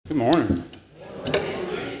Good morning.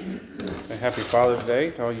 Say happy Father's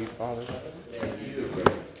Day to all you fathers.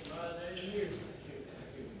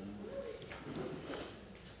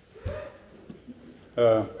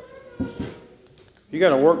 You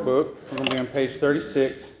got a workbook. We're going to be on page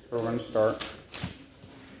 36, where we're going to start. It's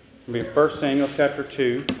going to be 1 Samuel chapter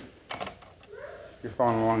 2, if you're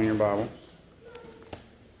following along in your Bible.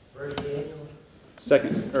 1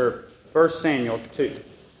 Samuel 2.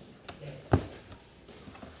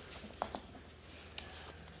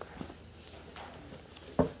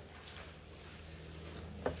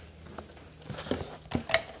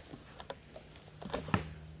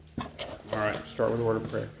 Start with a word of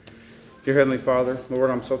prayer. Dear Heavenly Father, Lord,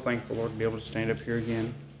 I'm so thankful, Lord, to be able to stand up here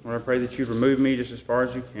again. Lord, I pray that you'd remove me just as far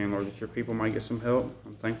as you can, Lord, that your people might get some help.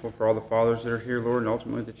 I'm thankful for all the fathers that are here, Lord, and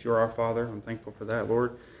ultimately that you are our Father. I'm thankful for that,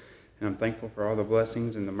 Lord, and I'm thankful for all the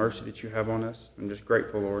blessings and the mercy that you have on us. I'm just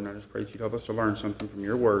grateful, Lord, and I just pray that you'd help us to learn something from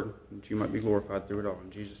your word, and that you might be glorified through it all. In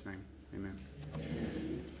Jesus' name, amen.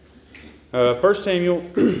 1 Samuel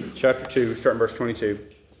chapter 2, starting verse 22.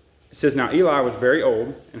 It says, Now Eli was very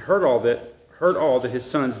old, and heard all that his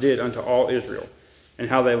sons did unto all Israel, and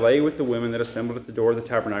how they lay with the women that assembled at the door of the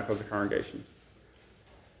tabernacle of the congregation.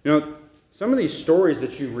 You know, some of these stories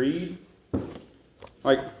that you read,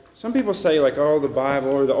 like, some people say, like, oh, the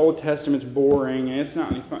Bible or the Old Testament's boring, and it's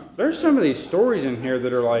not any fun. There's some of these stories in here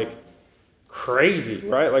that are, like, crazy,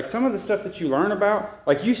 right? Like, some of the stuff that you learn about,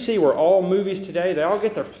 like, you see where all movies today, they all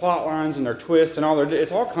get their plot lines and their twists and all their,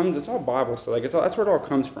 it's all Bible stuff. Like, that's where it all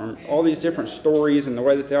comes from. All these different stories and the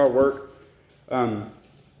way that they all work.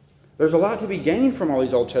 There's a lot to be gained from all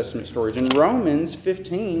these Old Testament stories. In Romans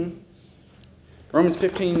 15,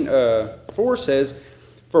 4 says,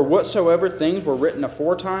 For whatsoever things were written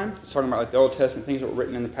aforetime, it's talking about like the Old Testament things that were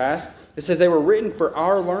written in the past, it says they were written for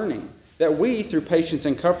our learning, that we, through patience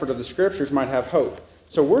and comfort of the Scriptures, might have hope.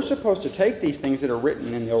 So we're supposed to take these things that are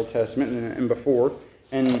written in the Old Testament and before,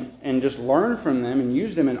 and just learn from them and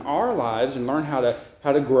use them in our lives and learn how to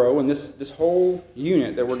grow. And this whole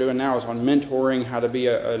unit that we're doing now is on mentoring, how to be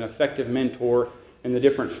an effective mentor, and the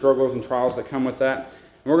different struggles and trials that come with that.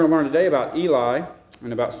 And we're going to learn today about Eli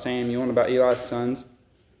and about Samuel and about Eli's sons.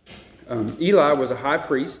 Eli was a high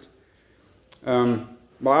priest. By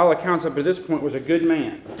all accounts up to this point was a good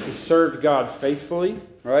man. He served God faithfully,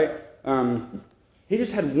 right? He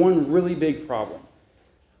just had one really big problem.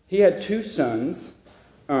 He had two sons.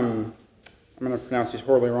 I'm going to pronounce these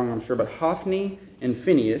horribly wrong, I'm sure, but Hophni and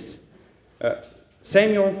Phinehas.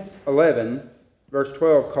 Samuel 11, verse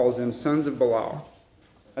 12, calls them sons of Belial.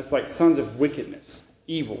 That's like sons of wickedness,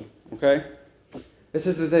 evil, okay? It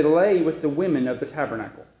says that they lay with the women of the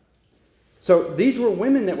tabernacle. So these were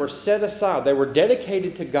women that were set aside. They were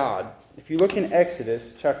dedicated to God. If you look in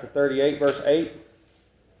Exodus chapter 38, verse 8,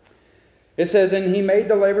 it says, And he made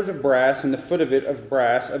the lavers of brass, and the foot of it of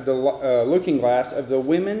brass, of the looking glass of the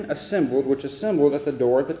women assembled, which assembled at the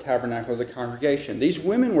door of the tabernacle of the congregation. These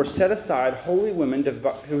women were set aside, holy women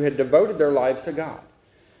who had devoted their lives to God.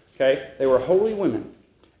 Okay? They were holy women.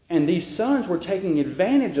 And these sons were taking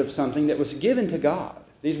advantage of something that was given to God.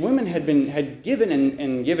 These women had given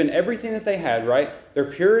and given everything that they had, right? Their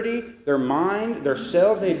purity, their mind, their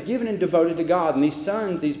selves, they had given and devoted to God. And these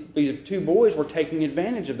sons, these two boys were taking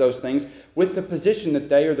advantage of those things with the position that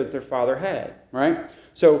they or that their father had, right?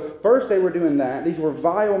 So first they were doing that. These were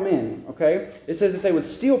vile men, okay? It says that they would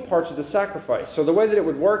steal parts of the sacrifice. So the way that it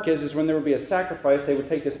would work is when there would be a sacrifice, they would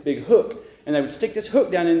take this big hook, and they would stick this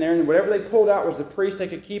hook down in there, and whatever they pulled out was the priest they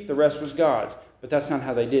could keep, the rest was God's. But that's not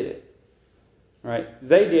how they did it. Right?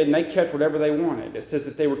 They did, and they kept whatever they wanted. It says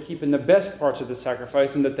that they were keeping the best parts of the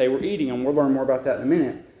sacrifice and that they were eating them. We'll learn more about that in a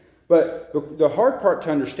minute. But the hard part to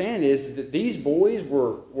understand is that these boys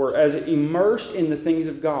were as immersed in the things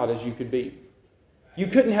of God as you could be. You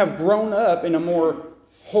couldn't have grown up in a more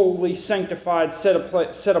holy, sanctified,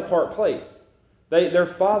 set-apart place. Their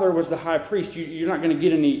father was the high priest. You're not going to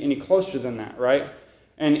get any closer than that, right?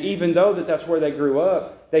 And even though that's where they grew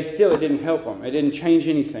up, it didn't help them. It didn't change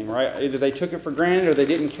anything, right? Either they took it for granted or they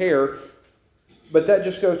didn't care. But that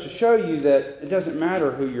just goes to show you that it doesn't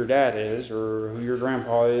matter who your dad is or who your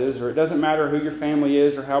grandpa is, or it doesn't matter who your family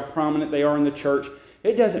is or how prominent they are in the church.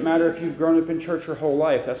 It doesn't matter if you've grown up in church your whole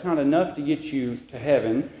life. That's not enough to get you to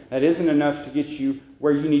heaven. That isn't enough to get you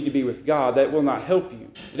where you need to be with God. That will not help you.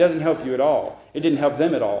 It doesn't help you at all. It didn't help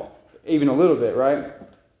them at all, even a little bit, right?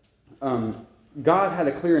 God had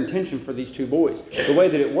a clear intention for these two boys. The way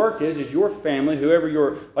that it worked is your family,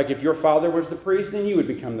 if your father was the priest, then you would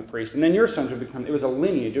become the priest. And then your sons would become, it was a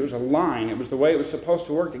lineage, it was a line. It was the way it was supposed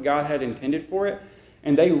to work that God had intended for it.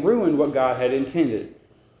 And they ruined what God had intended.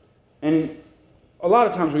 And a lot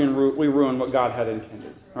of times we ruin what God had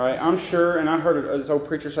intended. All right, I'm sure, and I heard this old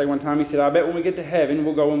preacher say one time, he said, I bet when we get to heaven,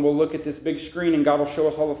 we'll go and we'll look at this big screen and God will show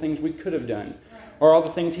us all the things we could have done. Or all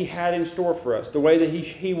the things He had in store for us, the way that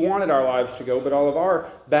He wanted our lives to go, but all of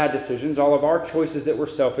our bad decisions, all of our choices that were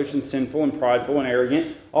selfish and sinful and prideful and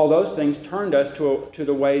arrogant, all those things turned us to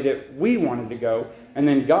the way that we wanted to go. And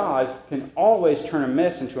then God can always turn a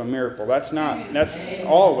mess into a miracle. That's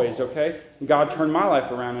always, okay? God turned my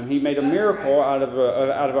life around and He made a miracle out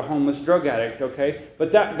of a homeless drug addict, okay?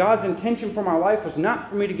 But that God's intention for my life was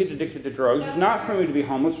not for me to get addicted to drugs, was not for me to be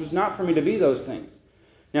homeless, was not for me to be those things.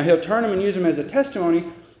 Now, He'll turn them and use them as a testimony,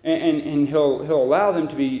 and He'll allow them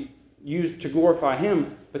to be used to glorify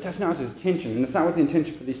Him, but that's not His intention, and that's not what the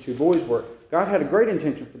intention for these two boys were. God had a great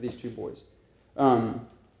intention for these two boys. And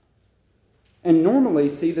normally,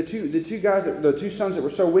 see, the two sons that were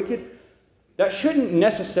so wicked, that shouldn't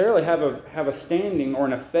necessarily have a standing or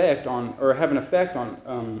an effect on, or have an effect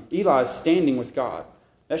on Eli's standing with God.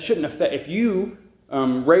 That shouldn't affect, if you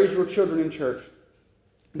raise your children in church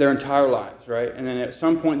their entire lives, right? And then at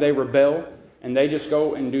some point they rebel and they just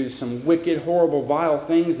go and do some wicked, horrible, vile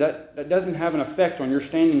things. That doesn't have an effect on your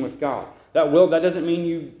standing with God. That doesn't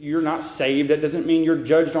mean you're not saved. That doesn't mean you're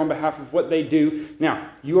judged on behalf of what they do. Now,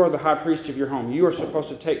 you are the high priest of your home. You are supposed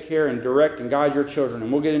to take care and direct and guide your children, and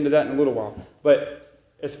we'll get into that in a little while. But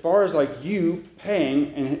as far as like you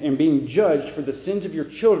paying and being judged for the sins of your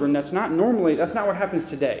children, that's not what happens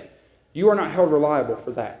today. You are not held reliable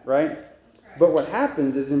for that, right? But what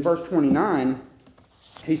happens is in verse 29,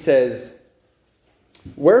 he says,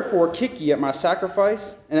 Wherefore kick ye at my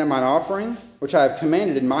sacrifice and at mine offering, which I have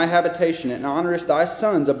commanded in my habitation, and honourest thy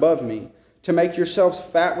sons above me, to make yourselves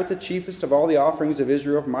fat with the chiefest of all the offerings of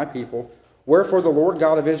Israel of my people. Wherefore the Lord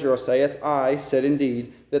God of Israel saith, I said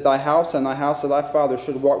indeed, that thy house and the house of thy father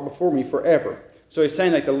should walk before me forever. So he's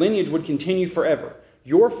saying like the lineage would continue forever.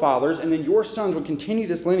 Your fathers and then your sons would continue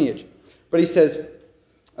this lineage. But he says,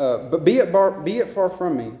 But be it far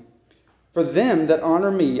from me. For them that honor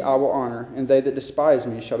me I will honor, and they that despise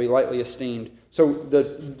me shall be lightly esteemed. So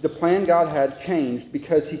the plan God had changed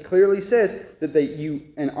because He clearly says that you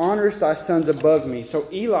and honorest thy sons above me. So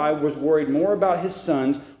Eli was worried more about his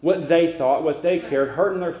sons, what they thought, what they cared,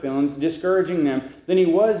 hurting their feelings, discouraging them, than he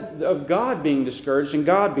was of God being discouraged and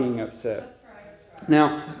God being upset. That's right.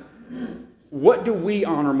 Now, what do we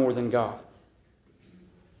honor more than God?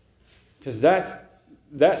 Because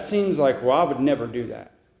that seems like, well, I would never do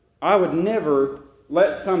that. I would never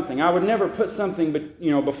I would never put something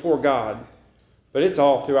before God. But it's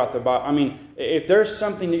all throughout the Bible. I mean, if there's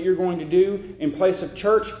something that you're going to do in place of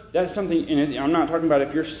church, that's something, and I'm not talking about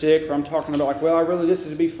if you're sick, or I'm talking about like, well, this is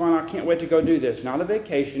to be fun, I can't wait to go do this. Not a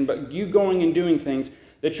vacation, but you going and doing things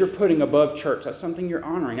that you're putting above church. That's something you're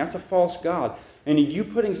honoring. That's a false god. And you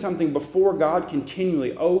putting something before God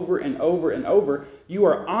continually over and over and over, you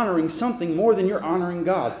are honoring something more than you're honoring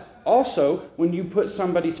God. Also, when you put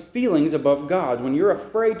somebody's feelings above God, when you're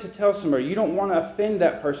afraid to tell somebody, you don't want to offend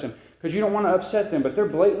that person because you don't want to upset them, but they're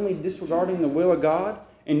blatantly disregarding the will of God,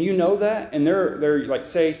 and you know that, and they're like,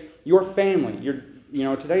 say, your family.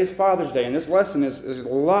 Today is Father's Day, and this lesson is a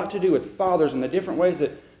lot to do with fathers and the different ways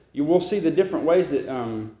that you will see the different ways that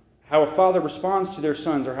how a father responds to their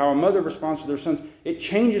sons or how a mother responds to their sons. It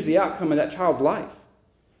changes the outcome of that child's life.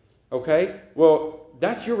 Okay? Well,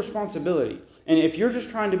 that's your responsibility. And if you're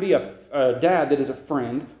just trying to be a dad that is a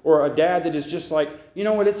friend, or a dad that is just like, you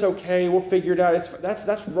know what, it's okay, we'll figure it out.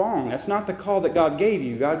 That's wrong. That's not the call that God gave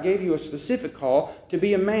you. God gave you a specific call to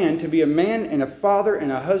be a man and a father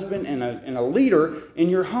and a husband and a leader in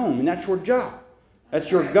your home. And that's your job. That's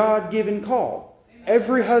your God-given call.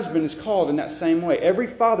 Every husband is called in that same way. Every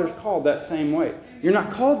father is called that same way. You're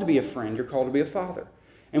not called to be a friend. You're called to be a father.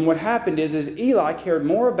 And what happened is Eli cared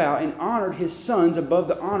more about and honored his sons above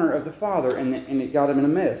the honor of the father, and it got him in a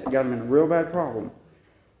mess. It got him in a real bad problem.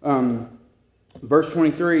 Verse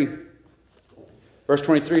 23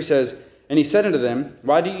 says, And he said unto them,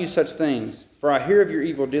 Why do you such things? For I hear of your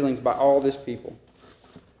evil dealings by all this people.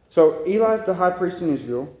 So Eli's the high priest in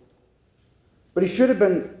Israel, but he should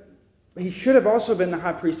have also been the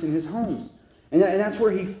high priest in his home. And that's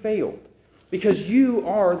where he failed. Because you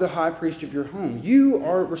are the high priest of your home. You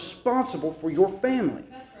are responsible for your family.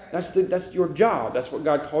 That's right. That's your job. That's what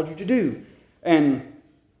God called you to do. And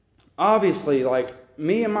obviously, like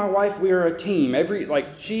me and my wife, we are a team.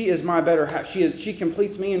 She is my better half. She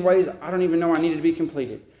completes me in ways I don't even know I needed to be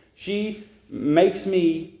completed. She makes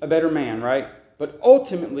me a better man, right? But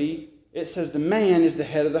ultimately, it says the man is the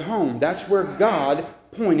head of the home. That's where God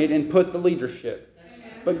pointed and put the leadership.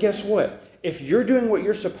 But guess what? if you're doing what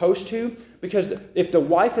you're supposed to, because if the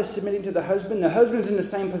wife is submitting to the husband's in the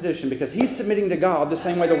same position because he's submitting to God the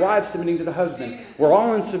same way the wife's submitting to the husband. We're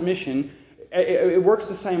all in submission. It works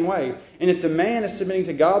the same way. And if the man is submitting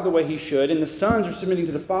to God the way he should, and the sons are submitting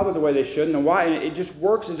to the father the way they should, and the wife, and it just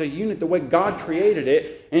works as a unit the way God created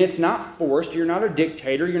it, and it's not forced. You're not a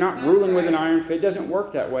dictator. You're not ruling with an iron fist. It doesn't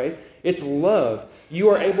work that way. It's love.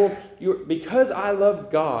 Because I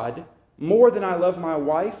love God more than I love my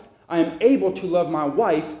wife, I am able to love my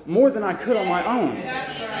wife more than I could on my own.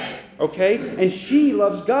 That's right. Okay? And she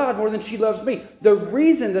loves God more than she loves me. The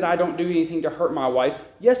reason that I don't do anything to hurt my wife,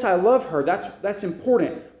 yes, I love her. That's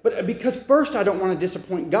important. But because first I don't want to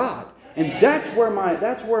disappoint God. And that's where my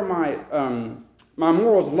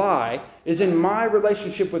morals lie, is in my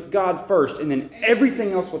relationship with God first. And then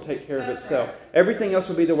everything else will take care of itself. Everything else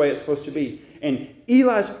will be the way it's supposed to be. And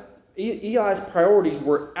Eli's priorities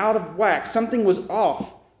were out of whack. Something was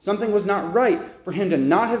off. Something was not right for him to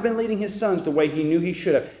not have been leading his sons the way he knew he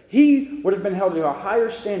should have. He would have been held to a higher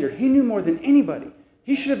standard. He knew more than anybody.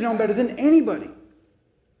 He should have known better than anybody.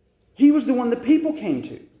 He was the one the people came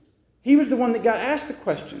to. He was the one that got asked the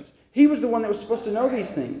questions. He was the one that was supposed to know these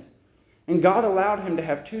things. And God allowed him to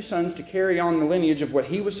have two sons to carry on the lineage of what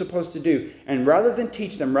he was supposed to do. And rather than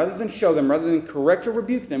teach them, rather than show them, rather than correct or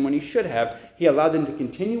rebuke them when he should have, he allowed them to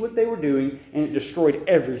continue what they were doing, and it destroyed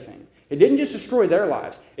everything. It didn't just destroy their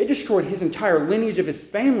lives. It destroyed his entire lineage of his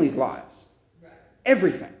family's lives.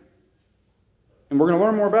 Everything. And we're going to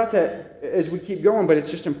learn more about that as we keep going, but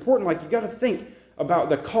it's just important. Like, you got to think about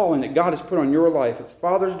the calling that God has put on your life. It's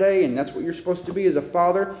Father's Day, and that's what you're supposed to be as a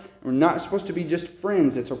father. We're not supposed to be just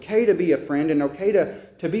friends. It's okay to be a friend and okay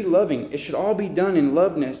to be loving. It should all be done in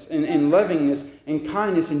loveness and in lovingness and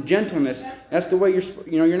kindness and gentleness. That's the way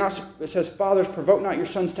you're not, it says, fathers, provoke not your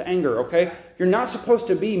sons to anger, okay? You're not supposed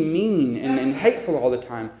to be mean and hateful all the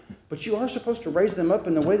time, but you are supposed to raise them up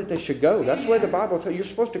in the way that they should go. That's the way the Bible tells you. You're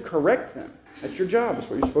supposed to correct them. That's your job. That's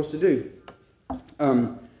what you're supposed to do.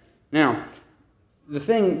 Now, the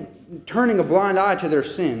thing, turning a blind eye to their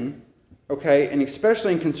sin, okay, and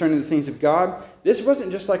especially in concerning the things of God, this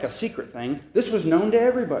wasn't just like a secret thing. This was known to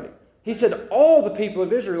everybody. He said, all the people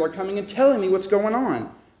of Israel are coming and telling me what's going on,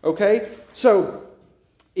 okay? So,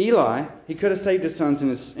 Eli, he could have saved his sons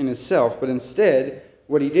in himself, but instead,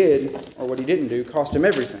 what he did, or what he didn't do, cost him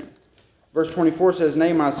everything. Verse 24 says,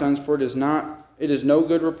 nay, my sons, for it is no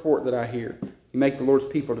good report that I hear. You make the Lord's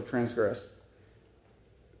people to transgress.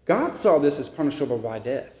 God saw this as punishable by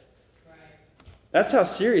death. That's how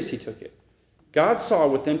serious he took it. God saw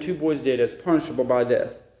what them two boys did as punishable by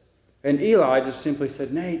death. And Eli just simply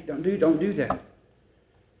said, nay, don't do that.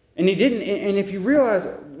 And he didn't. And if you realize,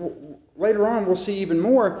 later on we'll see even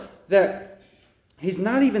more, that he's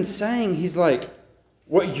not even saying, he's like,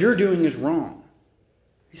 what you're doing is wrong.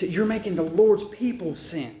 He said, you're making the Lord's people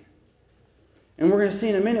sin. And we're going to see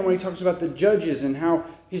in a minute when he talks about the judges and how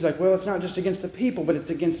he's like, well, it's not just against the people, but it's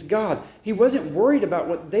against God. He wasn't worried about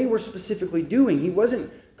what they were specifically doing. He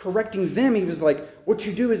wasn't correcting them. He was like, what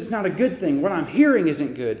you do is it's not a good thing. What I'm hearing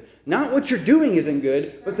isn't good. Not what you're doing isn't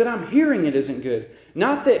good, but that I'm hearing it isn't good.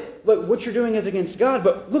 Not that, look, what you're doing is against God,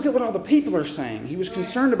 but look at what all the people are saying. He was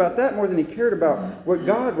concerned about that more than he cared about what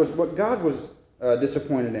God was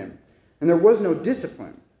disappointed in. And there was no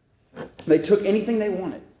discipline. They took anything they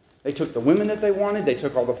wanted. They took the women that they wanted. They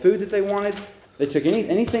took all the food that they wanted. They took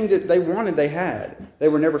anything that they wanted, they had. They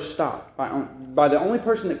were never stopped. By the only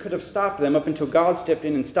person that could have stopped them up until God stepped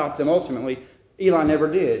in and stopped them ultimately, Eli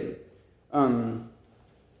never did. And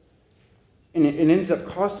it ends up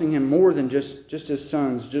costing him more than just his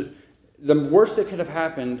sons. The worst that could have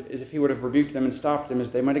happened is if he would have rebuked them and stopped them,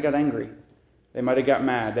 is they might have got angry. They might have got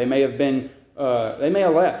mad. They may have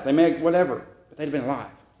left. They may have whatever. But they'd have been alive.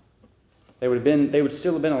 They would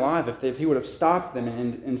still have been alive if he would have stopped them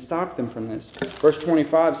and stopped them from this. Verse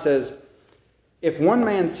 25 says, if one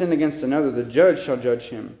man sin against another, the judge shall judge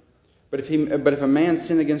him. But if a man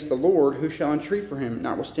sin against the Lord, who shall entreat for him?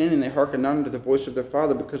 Notwithstanding, they hearkened not unto the voice of their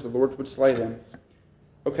father, because the Lord would slay them.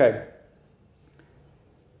 Okay.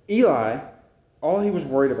 Eli, all he was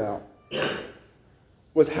worried about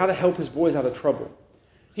was how to help his boys out of trouble.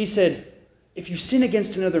 He said, if you sin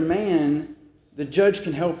against another man, the judge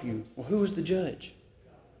can help you. Well, who is the judge?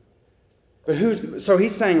 So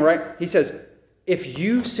he's saying, right? He says, if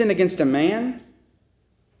you sin against a man,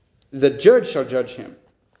 the judge shall judge him.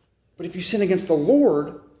 But if you sin against the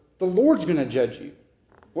Lord's going to judge you.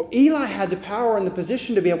 Well, Eli had the power and the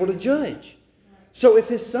position to be able to judge. So if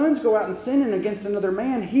his sons go out and sin against another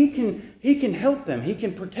man, he can help them. He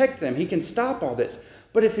can protect them. He can stop all this.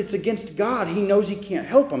 But if it's against God, he knows he can't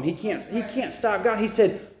help them. He can't stop God. He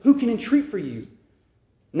said, who can entreat for you?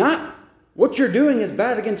 Not what you're doing is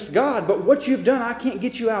bad against God, but what you've done I can't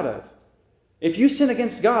get you out of. If you sin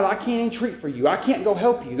against God, I can't entreat for you. I can't go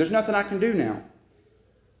help you. There's nothing I can do now.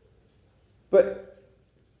 But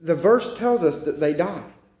the verse tells us that they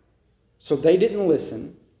died. So they didn't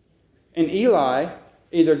listen. And Eli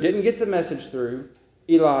either didn't get the message through.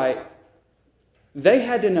 They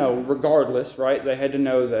had to know regardless, right? They had to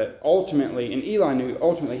know that ultimately, and Eli knew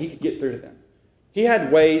ultimately he could get through to them. He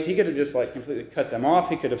had ways. He could have just completely cut them off.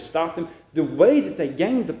 He could have stopped them. The way that they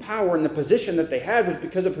gained the power and the position that they had was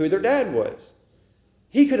because of who their dad was.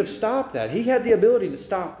 He could have stopped that. He had the ability to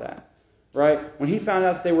stop that, right? When he found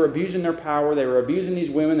out that they were abusing their power, they were abusing these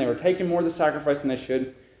women, they were taking more of the sacrifice than they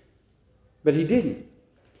should, but he didn't.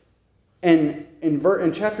 And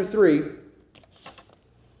in chapter 3, if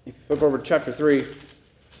you flip over to chapter 3,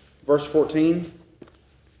 verse 14,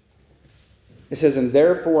 it says, "And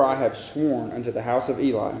therefore I have sworn unto the house of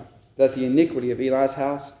Eli, that the iniquity of Eli's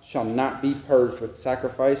house shall not be purged with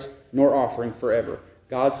sacrifice nor offering forever."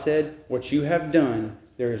 God said, what you have done,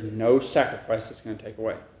 there is no sacrifice that's going to take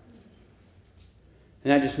away.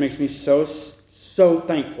 And that just makes me so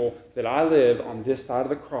thankful that I live on this side of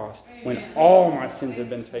the cross when all my sins have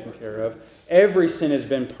been taken care of. Every sin has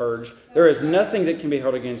been purged. There is nothing that can be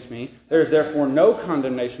held against me. There is therefore no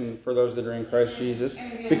condemnation for those that are in Christ Jesus.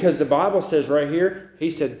 Because the Bible says right here, he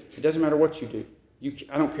said, it doesn't matter what you do.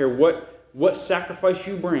 I don't care what sacrifice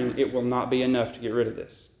you bring, it will not be enough to get rid of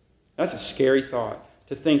this. That's a scary thought,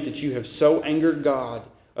 to think that you have so angered God,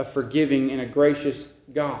 a forgiving and a gracious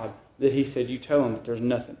God, that he said, you tell them that there's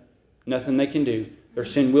nothing they can do. Their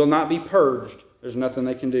sin will not be purged. There's nothing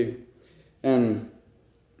they can do. And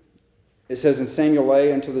it says, and Samuel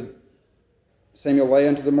lay unto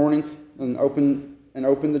the morning and opened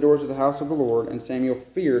the doors of the house of the Lord, and Samuel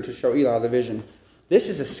feared to show Eli the vision. This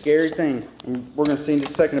is a scary thing. And we're going to see in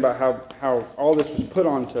just a second about how all this was put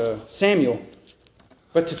on to Samuel.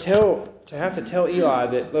 But to have to tell Eli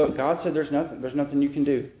that, look, God said there's nothing you can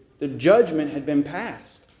do. The judgment had been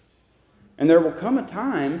passed. And there will come a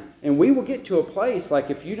time, and we will get to a place like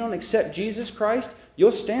if you don't accept Jesus Christ,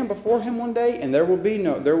 you'll stand before Him one day, and there will be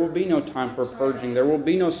no time for purging. There will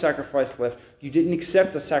be no sacrifice left. You didn't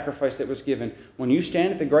accept the sacrifice that was given. When you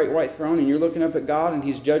stand at the great white throne and you're looking up at God and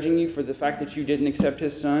He's judging you for the fact that you didn't accept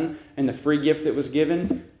His Son and the free gift that was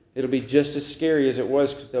given, it'll be just as scary as it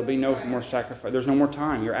was, because there'll be no more sacrifice. There's no more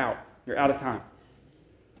time. You're out. You're out of time.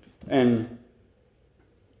 And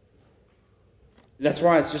that's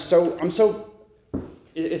why it's just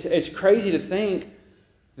it's crazy to think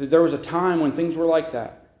that there was a time when things were like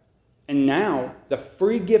that. And now, the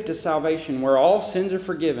free gift of salvation, where all sins are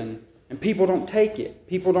forgiven, and people don't take it.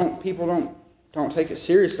 People don't take it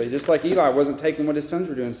seriously. Just like Eli wasn't taking what his sons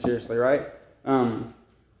were doing seriously, right? God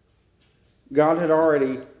had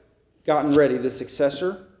already gotten ready the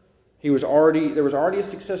successor. There was already a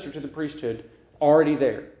successor to the priesthood already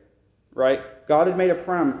there, right? God had made a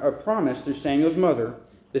promise through Samuel's mother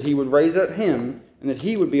that He would raise up him and that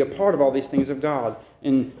he would be a part of all these things of God.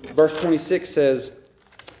 And verse 26 says,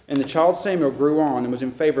 "And the child Samuel grew on and was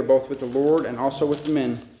in favor both with the Lord and also with the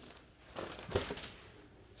men."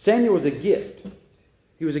 Samuel was a gift.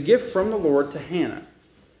 He was a gift from the Lord to Hannah.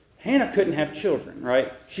 Hannah couldn't have children,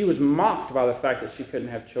 right? She was mocked by the fact that she couldn't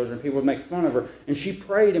have children. People would make fun of her. And she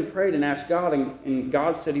prayed and prayed and asked God, and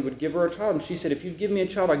God said He would give her a child. And she said, if you give me a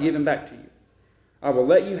child, I'll give him back to you. I will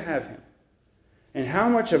let you have him. And how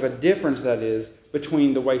much of a difference that is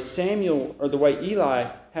between the way the way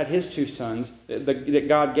Eli had his two sons, that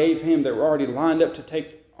God gave him, that were already lined up to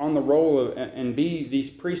take on the role of and be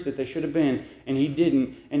these priests that they should have been, and he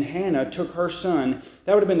didn't. And Hannah took her son.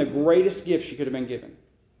 That would have been the greatest gift she could have been given.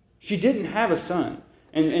 She didn't have a son.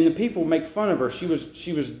 And the people make fun of her. She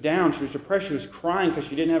was down. She was depressed. She was crying because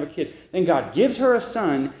she didn't have a kid. Then God gives her a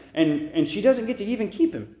son, and she doesn't get to even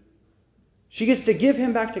keep him. She gets to give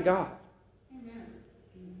him back to God. Amen.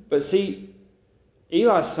 But see,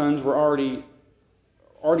 Eli's sons were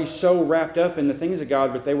already so wrapped up in the things of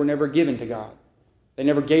God, but they were never given to God. They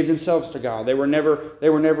never gave themselves to God. They were never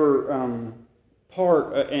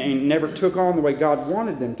part and never took on the way God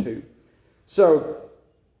wanted them to. So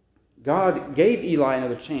God gave Eli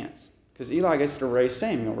another chance, because Eli gets to raise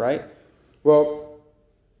Samuel, right? Well,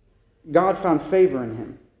 God found favor in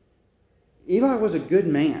him. Eli was a good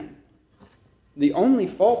man. The only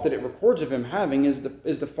fault that it records of him having is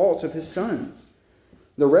the faults of his sons.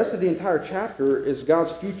 The rest of the entire chapter is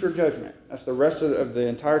God's future judgment. That's the rest of the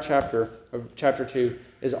entire chapter of chapter 2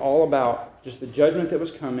 is all about just the judgment that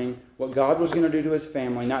was coming, what God was going to do to his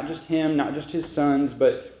family, not just him, not just his sons,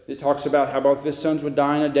 but it talks about how both of his sons would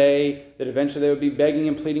die in a day, that eventually they would be begging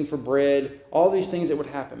and pleading for bread, all these things that would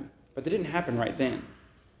happen. But they didn't happen right then.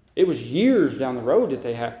 It was years down the road that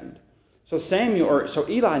they happened. So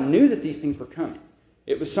Eli knew that these things were coming.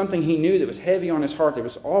 It was something he knew that was heavy on his heart, that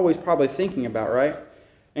was always probably thinking about, right?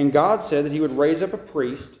 And God said that he would raise up a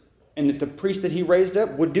priest, and that the priest that he raised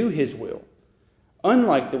up would do his will.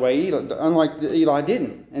 Unlike Eli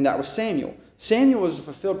didn't, and that was Samuel. Samuel was a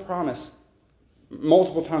fulfilled promise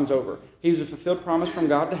multiple times over. He was a fulfilled promise from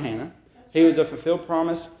God to Hannah. He was a fulfilled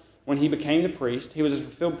promise when he became the priest. He was a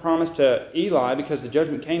fulfilled promise to Eli because the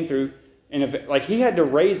judgment came through. And he had to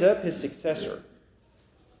raise up his successor.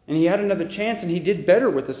 And he had another chance, and he did better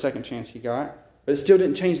with the second chance he got. But it still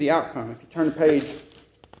didn't change the outcome. If you turn the page,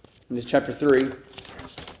 in this chapter 3,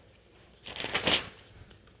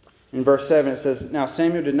 in verse 7, it says, "Now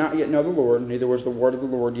Samuel did not yet know the Lord, neither was the word of the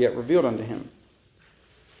Lord yet revealed unto him."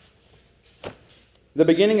 The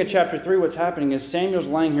beginning of chapter 3, what's happening is Samuel's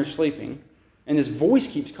laying here sleeping, and this voice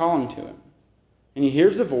keeps calling to him. And he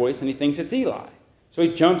hears the voice, and he thinks it's Eli. So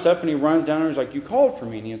he jumps up and he runs down and he's like, "You called for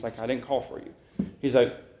me." And he's like, "I didn't call for you." He's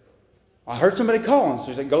like, "I heard somebody calling." So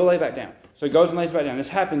he's like, "Go lay back down." So he goes and lays back down. This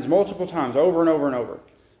happens multiple times, over and over and over.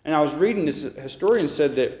 And I was reading, this historian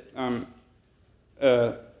said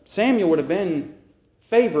that Samuel would have been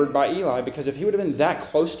favored by Eli, because if he would have been that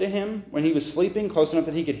close to him when he was sleeping, close enough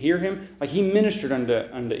that he could hear him, like he ministered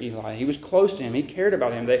unto Eli. He was close to him. He cared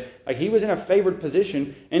about him. He was in a favored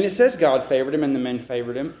position, and it says God favored him and the men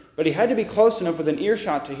favored him, but he had to be close enough with an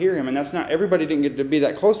earshot to hear him, and that's not, everybody didn't get to be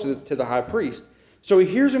that close to the high priest. So he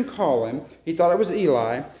hears him calling. He thought it was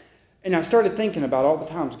Eli, and I started thinking about all the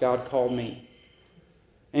times God called me.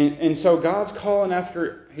 And so God's calling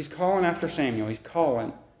after Samuel. He's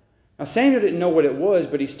calling. Now, Samuel didn't know what it was,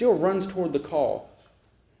 but he still runs toward the call.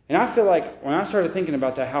 And I feel like when I started thinking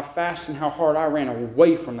about that, how fast and how hard I ran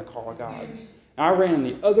away from the call of God. And I ran in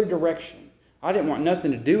the other direction. I didn't want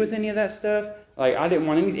nothing to do with any of that stuff. I didn't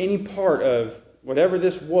want any part of whatever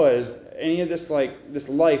this was, any of this this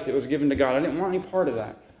life that was given to God. I didn't want any part of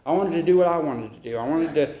that. I wanted to do what I wanted to do. I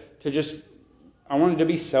wanted I wanted to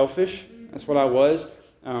be selfish. That's what I was.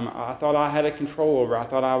 I thought I had a control over. I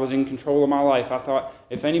thought I was in control of my life. I thought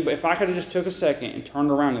if I could have just took a second and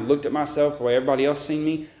turned around and looked at myself the way everybody else seen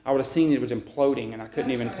me, I would have seen it was imploding, and I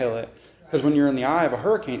couldn't even tell it. Because when you're in the eye of a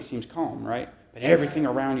hurricane, it seems calm, right? But everything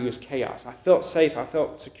around you is chaos. I felt safe. I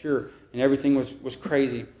felt secure, and everything was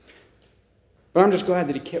crazy. But I'm just glad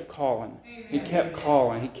that he kept calling. He kept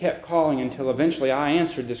calling. He kept calling until eventually I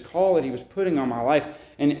answered this call that he was putting on my life.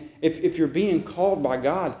 And if you're being called by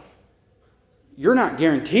God, you're not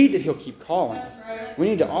guaranteed that he'll keep calling. That's right. We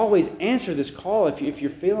need to always answer this call if you're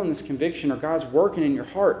feeling this conviction or God's working in your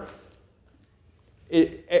heart.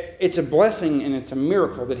 It's a blessing and it's a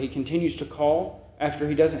miracle that he continues to call after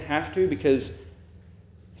he doesn't have to, because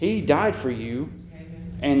he died for you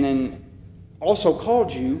and then also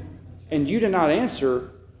called you, and you did not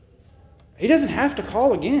answer. He doesn't have to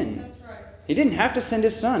call again. That's right. He didn't have to send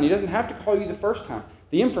his son. He doesn't have to call you the first time.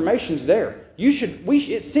 The information's there.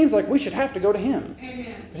 It seems like we should have to go to him.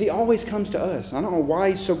 Amen. But he always comes to us. I don't know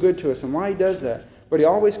why he's so good to us and why he does that, but he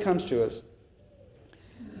always comes to us.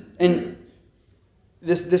 And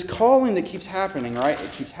this calling that keeps happening, right?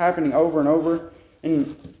 It keeps happening over and over.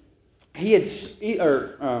 And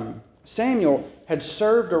Samuel had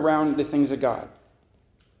served around the things of God.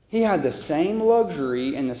 He had the same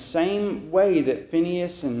luxury and the same way that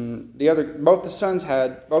Phineas and both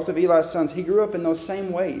of Eli's sons. He grew up in those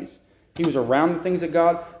same ways. He was around the things of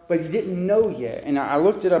God, but he didn't know yet. And I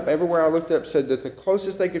looked it up. Everywhere I looked it up said that the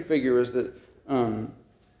closest they could figure is that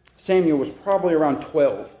Samuel was probably around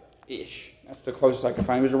 12-ish. That's the closest I could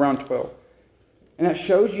find. He was around 12. And that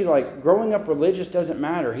shows you, growing up religious doesn't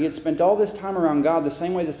matter. He had spent all this time around God the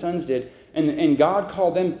same way the sons did. And God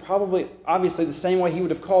called them obviously the same way he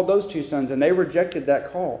would have called those two sons. And they rejected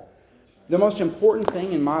that call. The most important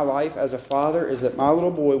thing in my life as a father is that my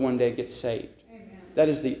little boy one day gets saved. Amen. That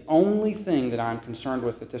is the only thing that I'm concerned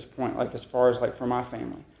with at this point, as far as for my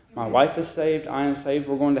family. My wife is saved. I am saved.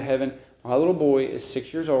 We're going to heaven. My little boy is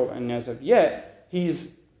 6 years old. And as of yet,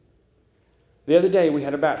 the other day we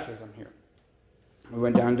had a baptism here. We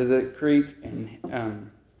went down to the creek and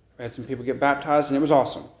we had some people get baptized, and it was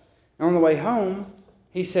awesome. And on the way home,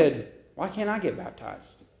 he said, "Why can't I get baptized?"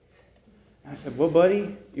 And I said, "Well,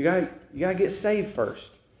 buddy, you gotta get saved first."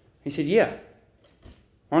 He said, "Yeah.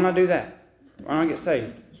 Why don't I do that? Why don't I get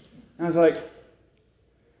saved?" And I was like,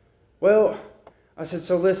 "Well," I said,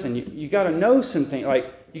 "so listen, you got to know something.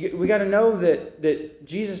 We got to know that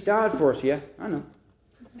Jesus died for us." "Yeah, I know."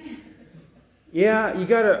 "Yeah, you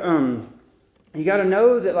got to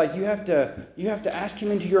know that you have to ask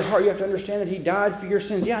him into your heart. You have to understand that he died for your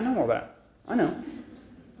sins." "Yeah, I know all that. I know." I'm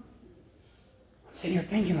sitting here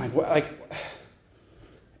thinking what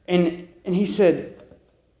And he said,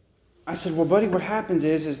 I said, well, buddy, what happens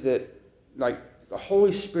is that, like, the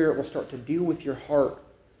Holy Spirit will start to deal with your heart.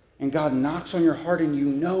 And God knocks on your heart and you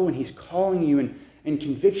know, and He's calling you, and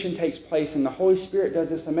conviction takes place, and the Holy Spirit does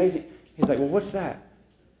this amazing. He's like, well, what's that?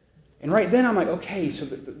 And right then I'm like, okay, so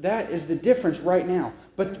that is the difference right now.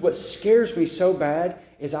 But what scares me so bad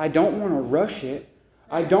is I don't want to rush it.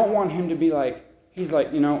 I don't want him to be like, he's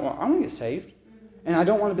like, well, I want to get saved. And I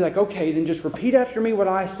don't want to be like, okay, then just repeat after me what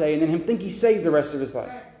I say, and then him think he's saved the rest of his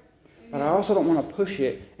life. But I also don't want to push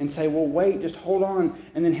it and say, well, wait, just hold on,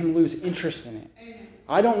 and then him lose interest in it.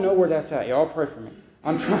 I don't know where that's at. Y'all pray for me.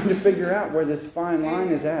 I'm trying to figure out where this fine line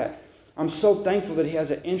is at. I'm so thankful that he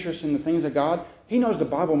has an interest in the things of God. He knows the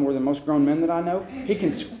Bible more than most grown men that I know. He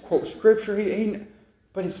can quote Scripture.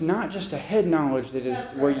 But it's not just a head knowledge that is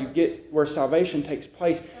where salvation takes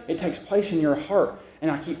place. It takes place in your heart.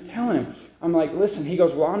 And I keep telling him, I'm like, listen, he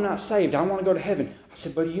goes, well, I'm not saved. I want to go to heaven. I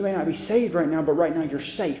said, buddy, you may not be saved right now, but right now you're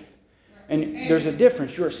safe. And there's a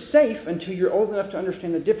difference. You're safe until you're old enough to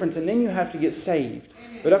understand the difference, and then you have to get saved.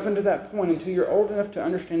 But up until that point, until you're old enough to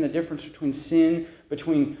understand the difference between sin,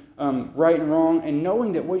 between right and wrong, and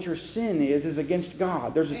knowing that what your sin is against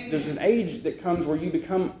God. There's an age that comes where you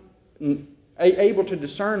become able to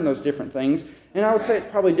discern those different things. And I would say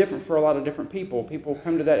it's probably different for a lot of different people. People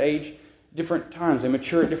come to that age different times. They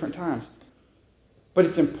mature at different times. But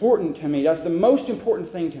it's important to me. That's the most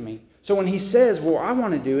important thing to me. So when he says, well, I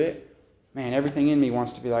want to do it, man, everything in me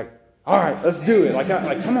wants to be like, all right, let's do it. Like,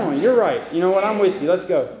 come on, you're right. You know what? I'm with you. Let's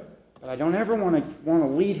go. But I don't ever want to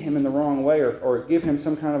lead him in the wrong way or give him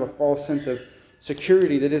some kind of a false sense of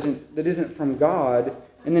security that isn't from God,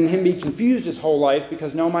 and then him be confused his whole life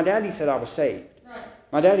because, no, my daddy said I was saved. Right.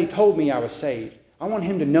 My daddy told me I was saved. I want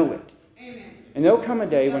him to know it. Amen. And there'll come a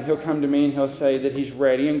day when he'll come to me and he'll say that he's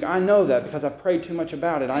ready. And I know that because I've prayed too much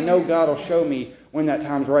about it. I know God will show me when that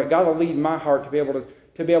time's right. God will lead my heart to be able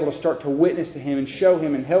to start to witness to him and show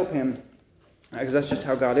him and help him. Because that's just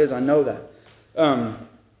how God is. I know that.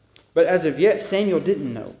 But as of yet, Samuel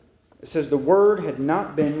didn't know. It says the word had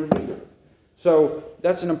not been revealed. So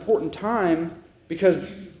that's an important time because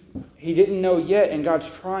he didn't know yet, and God's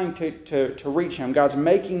trying to reach him. God's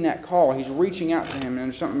making that call. He's reaching out to him,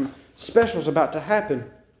 and something special is about to happen.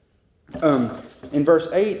 In verse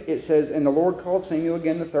 8, it says, and the Lord called Samuel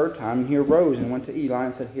again the third time, and he arose and went to Eli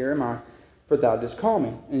and said, here am I, for thou didst call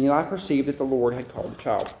me. And Eli perceived that the Lord had called the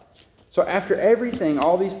child. So after everything,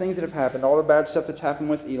 all these things that have happened, all the bad stuff that's happened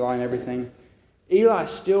with Eli and everything, Eli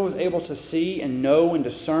still was able to see and know and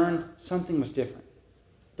discern something was different.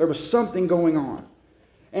 There was something going on.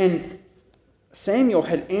 And Samuel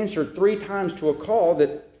had answered 3 times to a call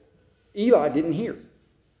that Eli didn't hear.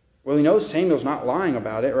 Well, he knows Samuel's not lying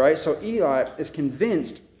about it, right? So Eli is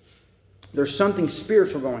convinced there's something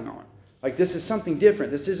spiritual going on. Like, this is something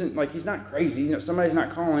different. This isn't like he's not crazy. Somebody's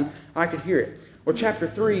not calling. I could hear it. Well, chapter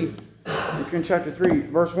 3, if you're in chapter 3,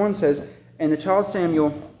 verse 1 says, and the child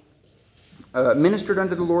Samuel ministered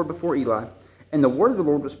unto the Lord before Eli, and the word of the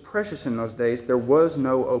Lord was precious in those days. There was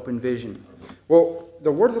no open vision. Well,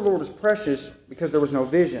 the word of the Lord was precious because there was no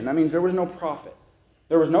vision. That means there was no prophet.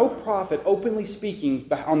 There was no prophet openly speaking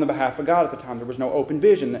on the behalf of God at the time. There was no open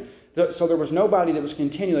vision. So there was nobody that was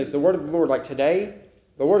continually, the word of the Lord, like today,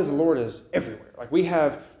 the word of the Lord is everywhere. Like, we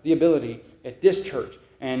have the ability at this church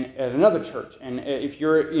and at another church. And if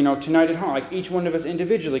you're, tonight at home, like, each one of us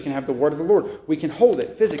individually can have the word of the Lord. We can hold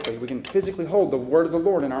it physically. We can physically hold the word of the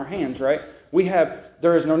Lord in our hands, right?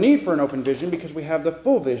 There is no need for an open vision because we have the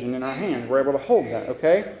full vision in our hand. We're able to hold that,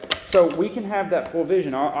 okay? So we can have that full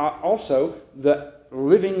vision. Also, the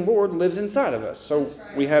living Lord lives inside of us. So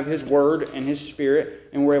we have His Word and His Spirit,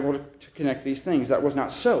 and we're able to connect these things. That was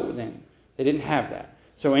not so then. They didn't have that.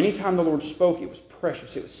 So anytime the Lord spoke, it was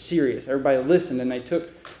precious. It was serious. Everybody listened, and they took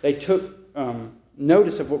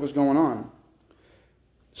notice of what was going on.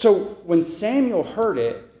 So when Samuel heard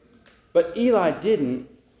it, but Eli didn't,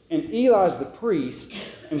 and Eli's the priest,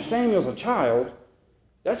 and Samuel's a child,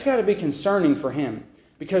 that's got to be concerning for him.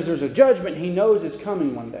 Because there's a judgment he knows is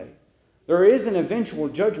coming one day. There is an eventual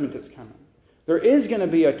judgment that's coming. There is going to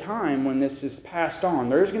be a time when this is passed on.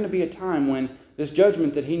 There is going to be a time when this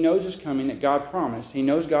judgment that he knows is coming, that God promised, he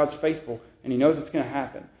knows God's faithful, and he knows it's going to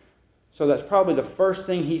happen. So that's probably the first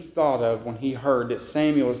thing he thought of when he heard that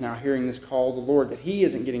Samuel is now hearing this call of the Lord that he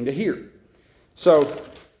isn't getting to hear. So,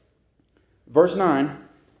 verse 9.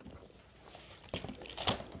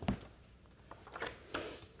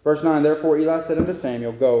 Verse 9, therefore Eli said unto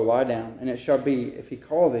Samuel, go, lie down, and it shall be, if he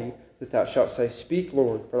call thee, that thou shalt say, speak,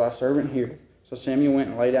 Lord, for thy servant heareth. So Samuel went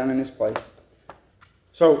and lay down in his place.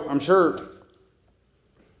 So I'm sure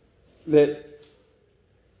that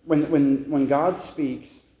when God speaks,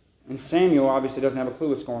 And Samuel obviously doesn't have a clue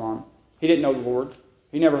what's going on. He didn't know the Lord.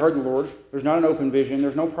 He never heard the Lord. There's not an open vision.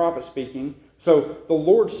 There's no prophet speaking. So the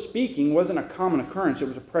Lord speaking wasn't a common occurrence. It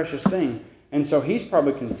was a precious thing. And so he's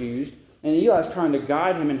probably confused. And Eli's trying to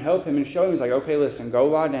guide him and help him and show him. He's like, okay, listen, go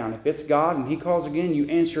lie down. If it's God and he calls again, you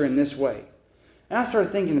answer in this way. And I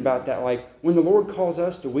started thinking about that. Like, when the Lord calls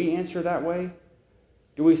us, do we answer that way?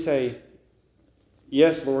 Do we say,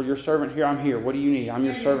 yes, Lord, your servant here, I'm here. What do you need? I'm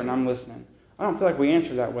your servant, I'm listening. I don't feel like we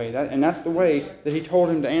answer that way. And that's the way that he told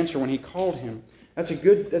him to answer when he called him. That's a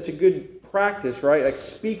good practice, right? Like,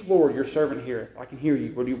 speak, Lord, your servant here. I can hear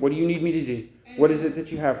you. What do you need me to do? What is it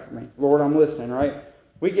that you have for me? Lord, I'm listening, right?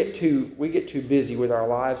 We get too busy with our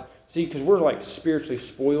lives. See, because we're like spiritually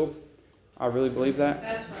spoiled. I really believe that.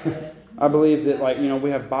 That's right. I believe that, like, we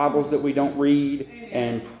have Bibles that we don't read,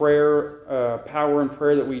 and prayer, power in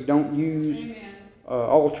prayer that we don't use,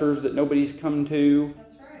 altars that nobody's come to,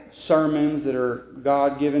 sermons that are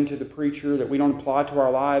God-given to the preacher that we don't apply to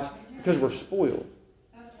our lives because we're spoiled.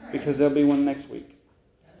 Because there'll be one next week.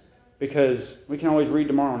 Because we can always read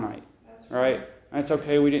tomorrow night, right? That's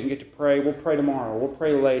okay, we didn't get to pray. We'll pray tomorrow. We'll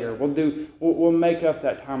pray later. We'll make up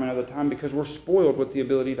that time another time because we're spoiled with the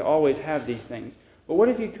ability to always have these things. But what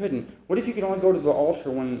if you couldn't? What if you could only go to the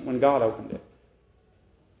altar when God opened it?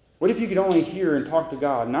 What if you could only hear and talk to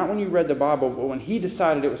God? Not when you read the Bible, but when He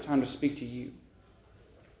decided it was time to speak to you.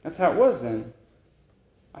 That's how it was then.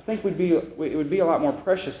 I think it would be a lot more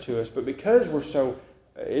precious to us. But because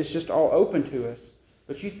it's just all open to us.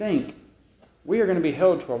 But you think, we are going to be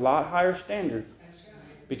held to a lot higher standard.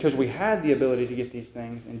 Because we had the ability to get these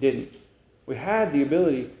things and didn't. We had the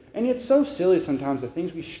ability. And it's so silly sometimes, the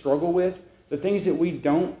things we struggle with, the things that we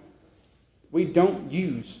don't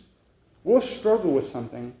use. We'll struggle with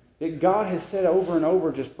something that God has said over and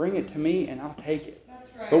over, just bring it to me and I'll take it.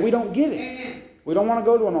 That's right. But we don't give it. Amen. We don't want to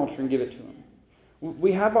go to an altar and give it to Him.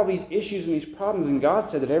 We have all these issues and these problems, and God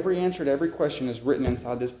said that every answer to every question is written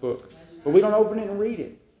inside this book. But we don't open it and read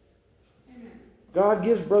it. God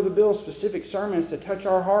gives Brother Bill specific sermons to touch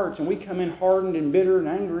our hearts, and we come in hardened and bitter and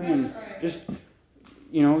angry and just,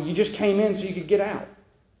 you just came in so you could get out.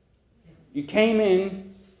 You came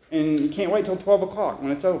in and you can't wait till 12 o'clock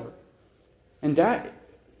when it's over. And that,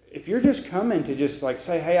 if you're just coming to just like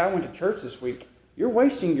say, hey, I went to church this week, you're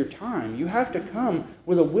wasting your time. You have to come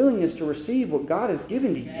with a willingness to receive what God has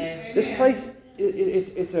given to you. Amen. This place,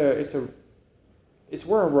 it's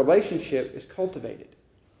where a relationship is cultivated.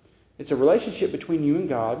 It's a relationship between you and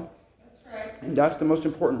God. That's right. And that's the most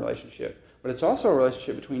important relationship. But it's also a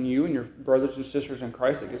relationship between you and your brothers and sisters in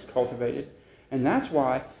Christ that gets cultivated. And that's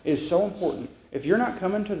why it is so important. If you're not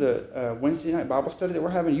coming to the Wednesday night Bible study that we're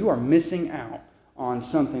having, you are missing out on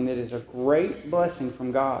something that is a great blessing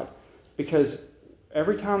from God. Because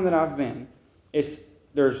every time that I've been,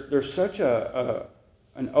 there's such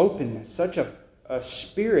an openness, such a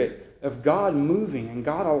spirit of God moving and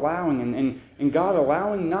God allowing and God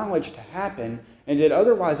allowing knowledge to happen, and it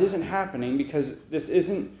otherwise isn't happening because this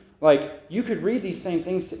isn't like you could read these same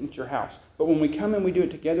things sitting at your house, but when we come and we do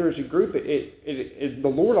it together as a group, the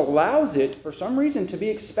Lord allows it for some reason to be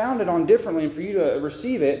expounded on differently and for you to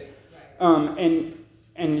receive it, and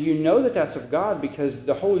you know that that's of God because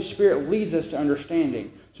the Holy Spirit leads us to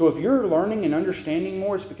understanding. So if you're learning and understanding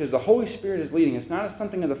more, it's because the Holy Spirit is leading. It's not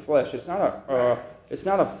something of the flesh. It's not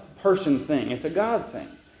a person thing. It's a God thing.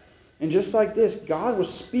 And just like this, God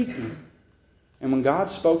was speaking. And when God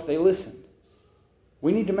spoke, they listened.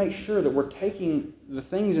 We need to make sure that we're taking the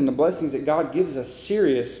things and the blessings that God gives us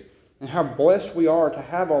serious, and how blessed we are to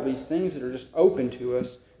have all these things that are just open to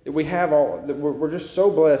us, that we're just so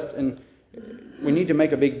blessed, and we need to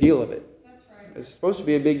make a big deal of it. That's right. It's supposed to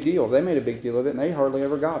be a big deal. They made a big deal of it, and they hardly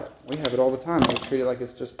ever got it. We have it all the time. We treat it like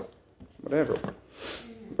it's just whatever.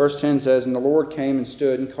 Verse 10 says, and the Lord came and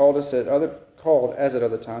stood and called as at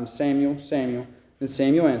other times, Samuel, Samuel. Then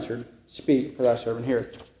Samuel answered, speak, for thy servant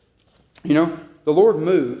heareth. The Lord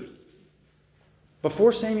moved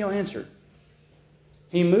before Samuel answered.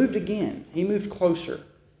 He moved again. He moved closer.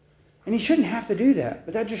 And He shouldn't have to do that,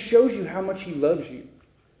 but that just shows you how much He loves you.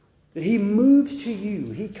 That He moves to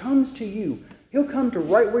you. He comes to you. He'll come to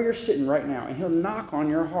right where you're sitting right now, and He'll knock on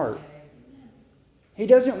your heart. He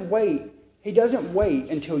doesn't wait. He doesn't wait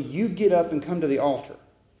until you get up and come to the altar.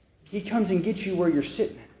 He comes and gets you where you're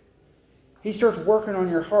sitting. He starts working on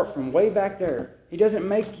your heart from way back there. He doesn't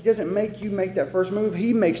make you make that first move.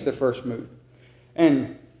 He makes the first move.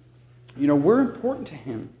 And, we're important to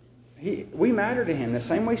Him. We matter to Him the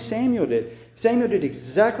same way Samuel did. Samuel did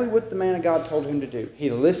exactly what the man of God told him to do.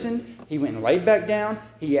 He listened. He went and laid back down.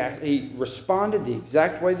 He responded the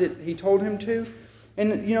exact way that He told him to.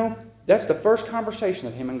 And, that's the first conversation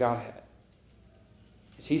that him and God had.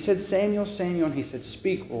 He said, Samuel, Samuel, and he said,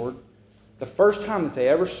 speak, Lord. The first time that they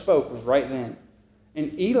ever spoke was right then.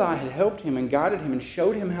 And Eli had helped him and guided him and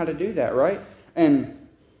showed him how to do that, right? And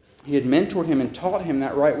he had mentored him and taught him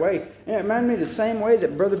that right way. And it reminded me of the same way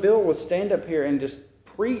that Brother Bill would stand up here and just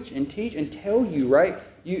preach and teach and tell you, right?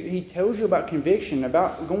 He tells you about conviction,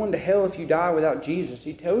 about going to hell if you die without Jesus.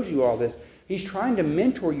 He tells you all this. He's trying to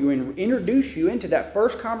mentor you and introduce you into that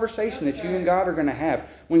first conversation that you and God are going to have.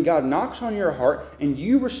 When God knocks on your heart and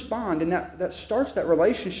you respond, and that starts that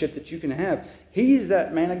relationship that you can have. He is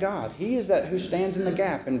that man of God. He is that who stands in the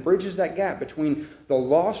gap and bridges that gap between the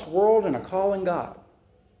lost world and a calling God.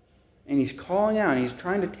 And He's calling out, and He's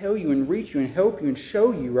trying to tell you and reach you and help you and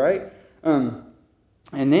show you, right? And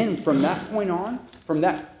then from that point on, from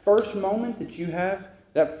that first moment that you have,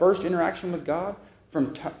 that first interaction with God,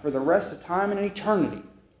 for the rest of time and eternity,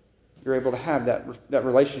 you're able to have that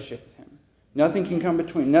relationship with Him. Nothing can come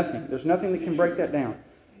between. Nothing. There's nothing that can break that down.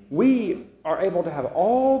 We are able to have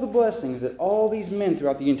all the blessings that all these men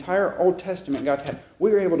throughout the entire Old Testament got to have.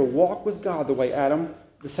 We are able to walk with God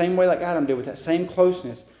the same way like Adam did, with that same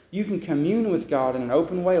closeness. You can commune with God in an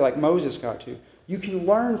open way like Moses got to. You can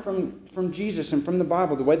learn from Jesus and from the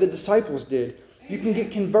Bible the way the disciples did. You can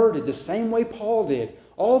get converted the same way Paul did.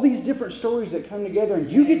 All these different stories that come together,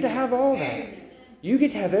 and you get to have all that. You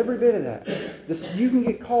get to have every bit of that. You can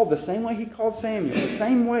get called the same way He called Samuel. The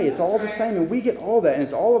same way. It's all the same, and we get all that. And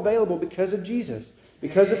it's all available because of Jesus,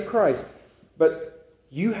 because of Christ. But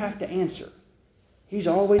you have to answer. He's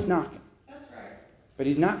always knocking. That's right. But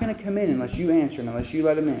He's not going to come in unless you answer and unless you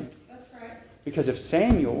let Him in. That's right. Because if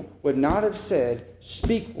Samuel would not have said,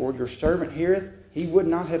 speak, Lord, your servant heareth, he would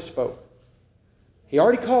not have spoke. He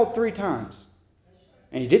already called 3 times.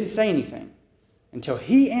 And he didn't say anything. Until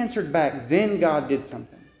he answered back, then God did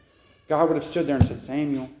something. God would have stood there and said,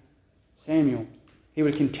 Samuel, Samuel. He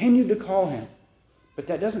would have continued to call him. But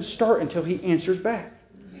that doesn't start until he answers back.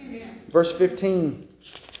 Amen. Verse 15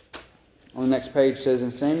 on the next page says,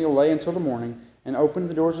 and Samuel lay until the morning and opened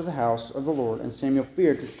the doors of the house of the Lord. And Samuel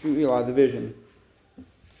feared to shew Eli the vision.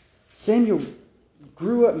 Samuel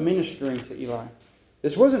grew up ministering to Eli.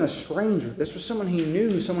 This wasn't a stranger. This was someone he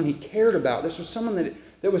knew, someone he cared about. This was someone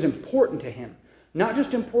that was important to him. Not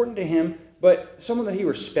just important to him, but someone that he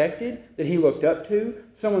respected, that he looked up to,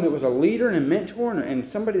 someone that was a leader and a mentor and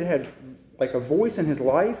somebody that had like a voice in his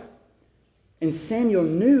life. And Samuel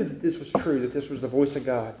knew that this was true, that this was the voice of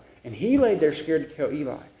God. And he laid there scared to tell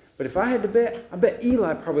Eli. But if I had to bet, I bet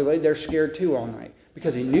Eli probably laid there scared too all night.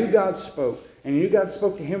 Because he knew God spoke. And he knew God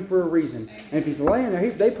spoke to him for a reason. And if he's laying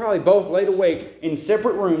there, they probably both laid awake in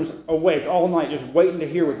separate rooms, awake all night, just waiting to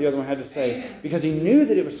hear what the other one had to say. Because he knew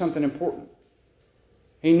that it was something important.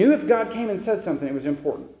 He knew if God came and said something, it was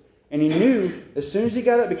important. And he knew as soon as he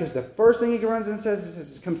got up, because the first thing he runs and says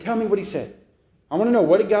is, come tell me what he said. I want to know,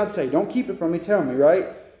 what did God say? Don't keep it from me, tell me, right?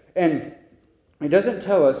 And it doesn't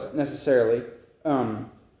tell us necessarily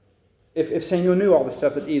if Samuel knew all the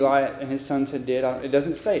stuff that Eli and his sons had did. It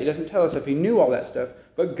doesn't say. It doesn't tell us if he knew all that stuff.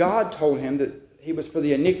 But God told him that he was for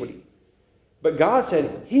the iniquity. But God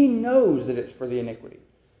said he knows that it's for the iniquity.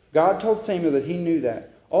 God told Samuel that he knew that.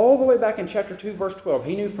 All the way back in chapter 2, verse 12.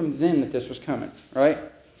 He knew from then that this was coming, right?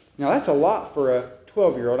 Now that's a lot for a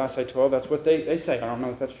 12-year-old. I say 12. That's what they say. I don't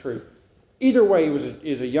know if that's true. Either way, he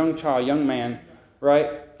was a young child, young man, right?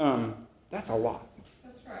 That's a lot.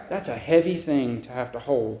 That's right. That's a heavy thing to have to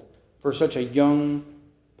hold for such a young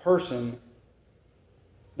person.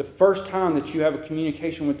 The first time that you have a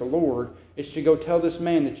communication with the Lord is to go tell this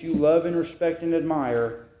man that you love and respect and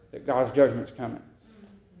admire that God's judgment's coming.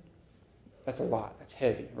 That's a lot. That's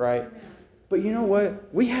heavy, right? But you know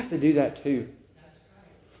what? We have to do that too.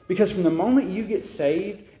 Because from the moment you get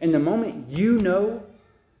saved and the moment you know,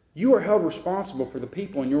 you are held responsible for the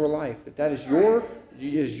people in your life. That is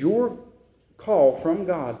your call from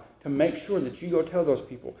God to make sure that you go tell those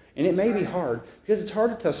people. And it may be hard, because it's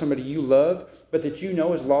hard to tell somebody you love, but that you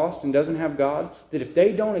know is lost and doesn't have God, that if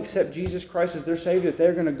they don't accept Jesus Christ as their Savior, that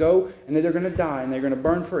they're going to go and that they're going to die and they're going to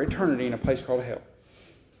burn for eternity in a place called hell.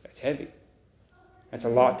 That's heavy. That's a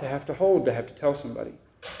lot to have to hold, to have to tell somebody.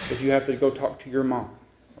 If you have to go talk to your mom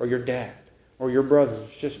or your dad or your brothers,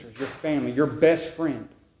 sisters, your family, your best friend.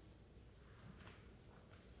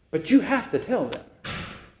 But you have to tell them.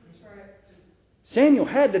 Samuel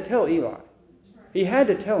had to tell Eli. He had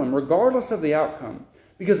to tell him, regardless of the outcome.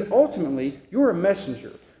 Because ultimately, you're a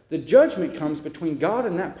messenger. The judgment comes between God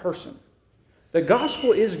and that person. The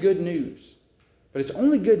gospel is good news. But it's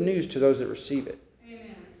only good news to those that receive it.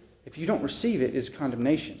 Amen. If you don't receive it, it's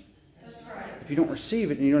condemnation. That's right. If you don't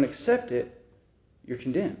receive it and you don't accept it, you're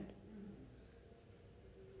condemned.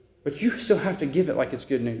 But you still have to give it like it's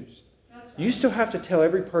good news. That's You still have to tell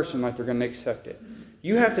every person like they're going to accept it.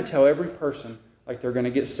 You have to tell every person like they're going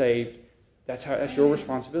to get saved. That's your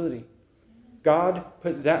responsibility. God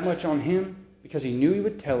put that much on him because he knew he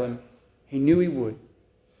would tell him. He knew he would.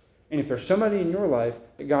 And if there's somebody in your life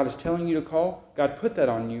that God is telling you to call, God put that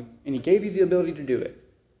on you, and he gave you the ability to do it.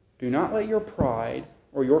 Do not let your pride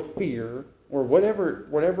or your fear or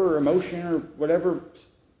whatever emotion or whatever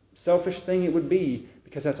selfish thing it would be,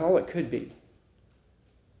 because that's all it could be.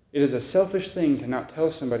 It is a selfish thing to not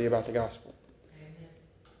tell somebody about the gospel.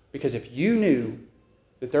 Because if you knew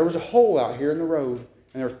that there was a hole out here in the road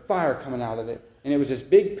and there was fire coming out of it, and it was this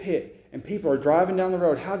big pit, and people are driving down the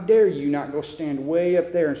road, how dare you not go stand way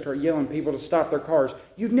up there and start yelling at people to stop their cars?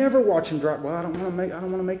 You'd never watch them drive. Well, I don't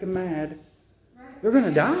want to make them mad. Right. They're going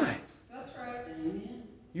to die. That's right.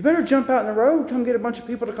 You better jump out in the road, come get a bunch of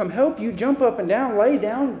people to come help you, jump up and down, lay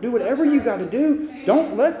down, do whatever you got to do.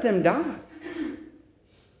 Don't let them die.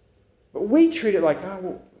 But we treat it like,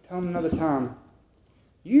 we'll tell them another time.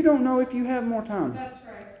 You don't know if you have more time. That's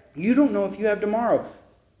right. You don't know if you have tomorrow.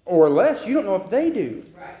 Or less, you don't know if they do.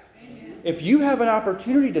 Right. Amen. If you have an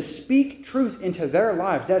opportunity to speak truth into their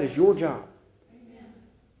lives, that is your job. Amen.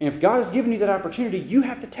 And if God has given you that opportunity, you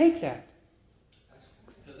have to take that.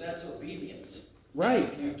 Because that's obedience. Right.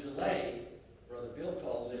 If you delay, Brother Bill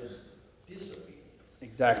calls it disobedience.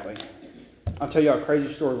 Exactly. I'll tell you a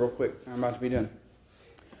crazy story real quick. I'm about to be done.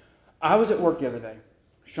 I was at work the other day.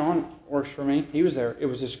 Sean works for me. He was there. It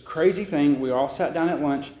was this crazy thing. We all sat down at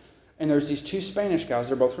lunch, and there's these two Spanish guys.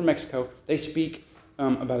 They're both from Mexico. They speak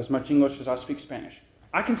about as much English as I speak Spanish.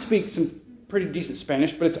 I can speak some pretty decent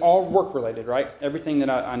Spanish, but it's all work-related, right? Everything that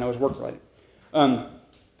I know is work-related.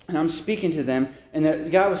 And I'm speaking to them, and the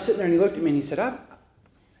guy was sitting there, and he looked at me, and he said,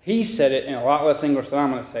 he said it in a lot less English than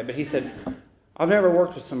I'm going to say, but he said, I've never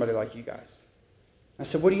worked with somebody like you guys. I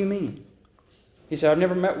said, what do you mean? He said, I've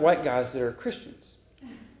never met white guys that are Christians.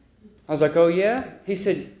 I was like, oh yeah? He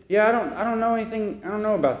said, yeah, I don't know anything, I don't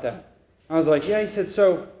know about that. I was like, yeah. He said,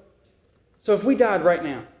 so if we died right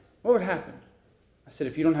now, what would happen? I said,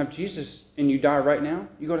 if you don't have Jesus and you die right now,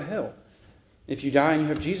 you go to hell. If you die and you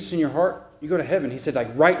have Jesus in your heart, you go to heaven. He said, like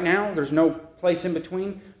right now, there's no place in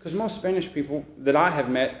between. Because most Spanish people that I have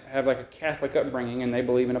met have like a Catholic upbringing, and they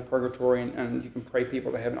believe in a purgatory, and you can pray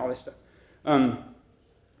people to heaven, all this stuff.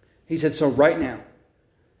 He said, so right now.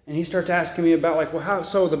 And he starts asking me about like, well, how?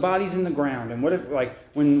 So the body's in the ground, and what if like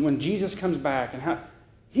when Jesus comes back, and how?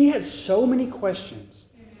 He had so many questions.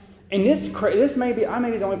 And this may be, I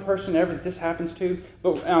may be the only person ever that this happens to,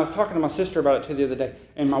 but I was talking to my sister about it too the other day,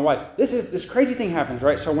 and my wife. This crazy thing happens,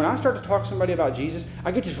 right? So when I start to talk to somebody about Jesus,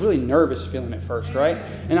 I get this really nervous feeling at first, right?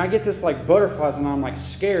 And I get this like butterflies, and I'm like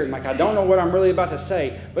scared, and like I don't know what I'm really about to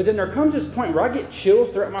say. But then there comes this point where I get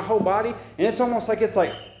chills throughout my whole body, and it's almost like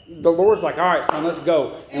the Lord's like, all right, son, let's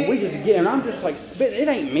go. And we just get, and I'm just like spitting. It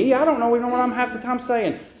ain't me. I don't know even what I'm half the time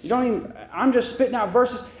saying. I'm just spitting out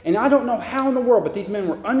verses, and I don't know how in the world, but these men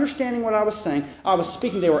were understanding what I was saying. I was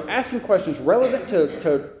speaking. They were asking questions relevant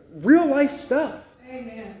to real life stuff.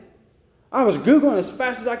 Amen. I was Googling as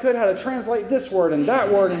fast as I could how to translate this word and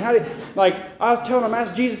that word, and how to, like, I was telling them,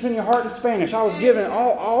 ask Jesus in your heart in Spanish. I was giving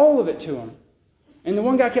all of it to them. And the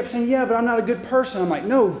one guy kept saying, yeah, but I'm not a good person. I'm like,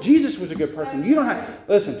 no, Jesus was a good person. You don't have...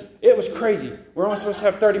 Listen, it was crazy. We're only supposed to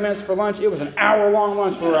have 30 minutes for lunch. It was an hour-long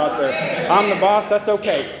lunch we were out there. I'm the boss. That's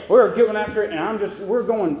okay. We're going after it, and we're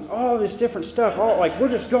going all this different stuff. We're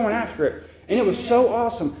just going after it. And it was so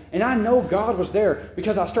awesome. And I know God was there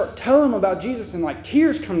because I start telling them about Jesus, and like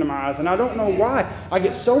tears come to my eyes, and I don't know why. I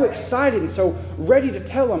get so excited and so ready to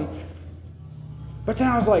tell them. But then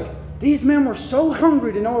I was like, these men were so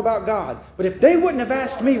hungry to know about God. But if they wouldn't have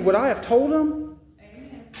asked me, would I have told them?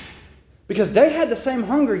 Amen. Because they had the same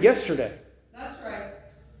hunger yesterday. That's right.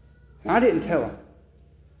 And I didn't tell them.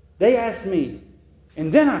 They asked me.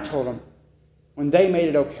 And then I told them when they made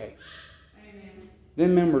it okay. Amen.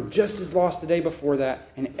 Them men were just as lost the day before that.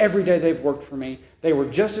 And every day they've worked for me. They were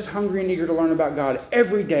just as hungry and eager to learn about God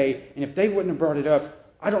every day. And if they wouldn't have brought it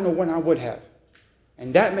up, I don't know when I would have.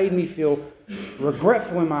 And that made me feel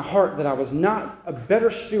regretful in my heart that I was not a better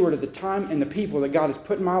steward of the time and the people that God has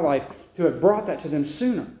put in my life to have brought that to them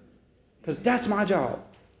sooner. Because that's my job.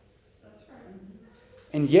 That's right.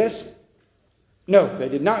 And yes, no, they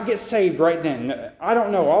did not get saved right then. I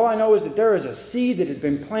don't know. All I know is that there is a seed that has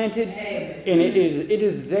been planted, and it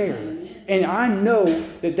is there. And I know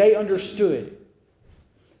that they understood.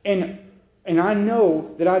 And I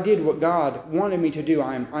know that I did what God wanted me to do.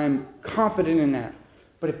 I am confident in that.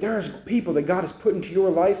 But if there's people that God has put into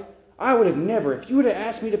your life, I would have never, if you would have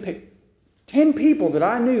asked me to pick 10 people that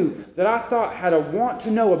I knew that I thought had a want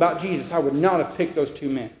to know about Jesus, I would not have picked those two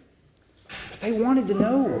men. But they wanted to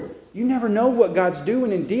know. You never know what God's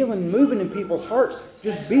doing and dealing and moving in people's hearts.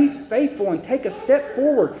 Just be faithful and take a step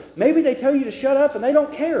forward. Maybe they tell you to shut up and they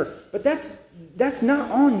don't care. But that's not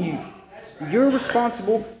on you. You're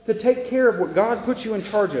responsible to take care of what God puts you in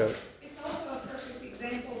charge of. It's also a perfect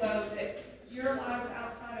example, though, that your lives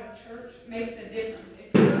outside of church makes a difference.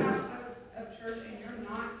 If you're outside of church and you're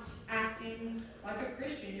not acting like a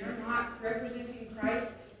Christian, you're not representing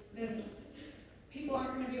Christ, then people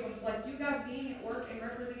aren't going to be able to, like you guys being at work and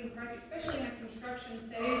representing Christ, especially in a construction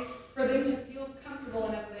setting, for them to feel comfortable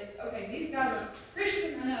enough that, okay, these guys are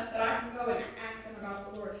Christian enough that I can go and ask them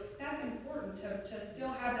about the Lord. That's important to still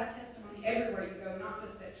have that testimony everywhere you go, not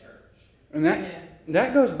just at church. And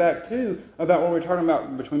that goes back, too, about what we were talking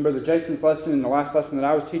about between Brother Jason's lesson and the last lesson that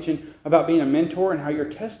I was teaching about being a mentor and how your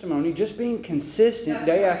testimony, just being consistent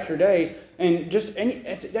day after day, and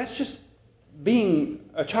that's just being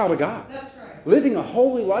a child of God. That's right. Living a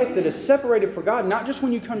holy life that is separated for God, not just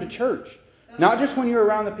when you come to church, not just when you're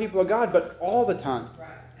around the people of God, but all the time. Right.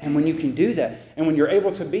 And when you can do that, and when you're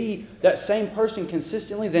able to be that same person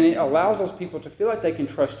consistently, then it allows those people to feel like they can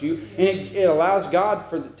trust you, and it allows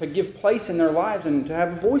God to give place in their lives and to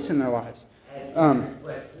have a voice in their lives.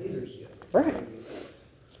 Leadership. Right.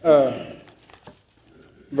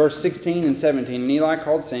 Verse 16 and 17, and Eli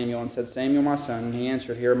called Samuel and said, Samuel, my son. And he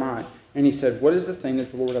answered, Here am I. And he said, What is the thing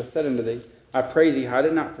that the Lord hath said unto thee? I pray thee, hide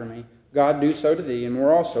it not from me. God do so to thee, and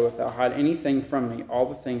more also, if thou hide anything from me, all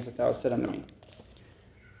the things that thou hast said unto me.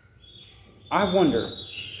 I wonder,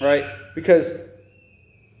 right? Because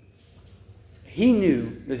he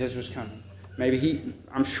knew that this was coming.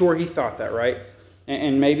 I'm sure he thought that, right?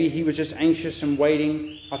 And maybe he was just anxious and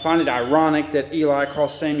waiting. I find it ironic that Eli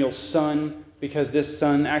calls Samuel son, because this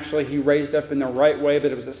son actually he raised up in the right way,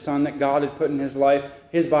 but it was a son that God had put in his life.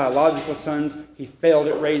 His biological sons, he failed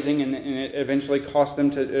at raising, and it eventually cost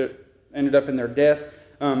them ended up in their death.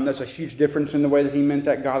 That's a huge difference in the way that he meant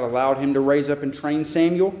that. God allowed him to raise up and train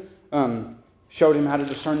Samuel. Showed him how to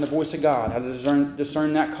discern the voice of God, how to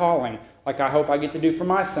discern that calling. Like I hope I get to do for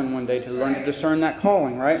my son one day, to learn to discern that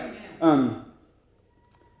calling, right?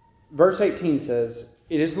 Verse 18 says,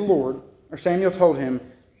 It is the Lord, or Samuel told him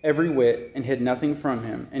every whit, and hid nothing from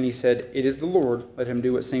him. And he said, It is the Lord, let him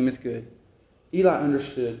do what seemeth good. Eli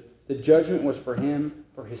understood the judgment was for him,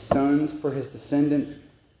 for his sons, for his descendants.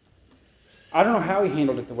 I don't know how he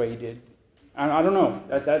handled it the way he did. I don't know.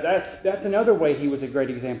 That's another way he was a great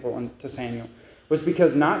example to Samuel. Was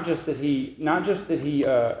because not just that he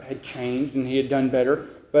had changed and he had done better,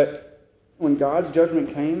 but when God's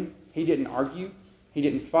judgment came, he didn't argue, he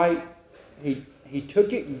didn't fight, he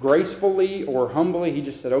took it gracefully or humbly. He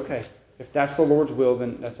just said, "Okay, if that's the Lord's will,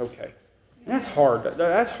 then that's okay." And that's hard.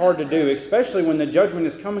 That's hard to do, especially when the judgment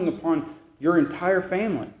is coming upon your entire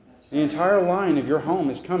family, the entire line of your home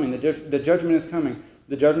is coming. The judgment is coming.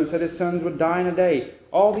 The judgment said his sons would die in a day.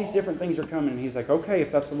 All these different things are coming. And he's like, okay,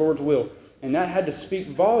 if that's the Lord's will. And that had to speak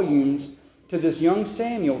volumes to this young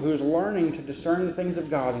Samuel who's learning to discern the things of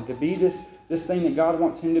God and to be this thing that God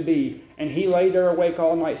wants him to be. And he lay there awake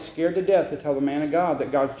all night, scared to death, to tell the man of God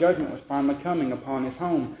that God's judgment was finally coming upon his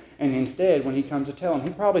home. And instead, when he comes to tell him, he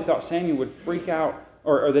probably thought Samuel would freak out,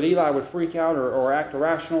 or that Eli would freak out or act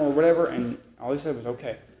irrational or whatever. And all he said was,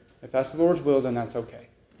 okay, if that's the Lord's will, then that's okay.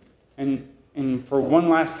 And for one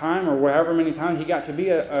last time, or however many times, he got to be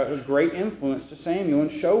a great influence to Samuel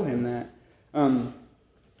and show him that.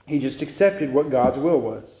 He just accepted what God's will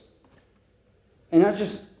was. And that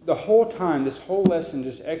just, the whole time, this whole lesson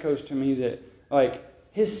just echoes to me that, like,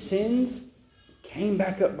 his sins came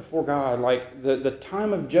back up before God. Like, the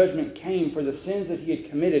time of judgment came for the sins that he had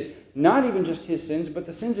committed. Not even just his sins, but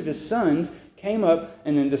the sins of his sons came up,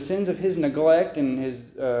 and then the sins of his neglect and his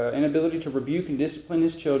inability to rebuke and discipline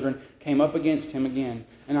his children came up against him again.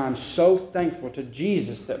 And I'm so thankful to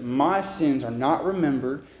Jesus that my sins are not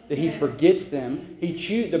remembered, that he forgets them.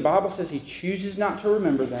 The Bible says he chooses not to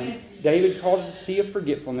remember them. David called it a sea of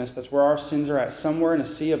forgetfulness. That's where our sins are at, somewhere in a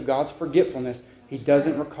sea of God's forgetfulness. He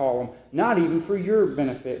doesn't recall them, not even for your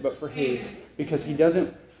benefit, but for his, because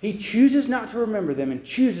he chooses not to remember them and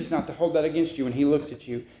chooses not to hold that against you. When he looks at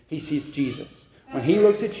you, he sees Jesus. When he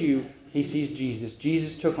looks at you, he sees Jesus.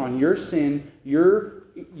 Jesus took on your sin, your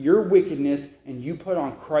wickedness, and you put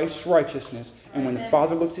on Christ's righteousness. And when the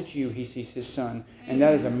Father looks at you, he sees his Son. And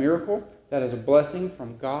that is a miracle. That is a blessing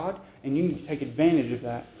from God. And you need to take advantage of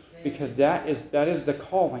that, because that is the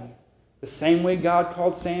calling. The same way God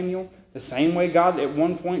called Samuel, the same way God at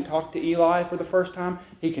one point talked to Eli for the first time,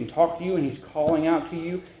 he can talk to you and he's calling out to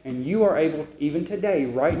you. And you are able, even today,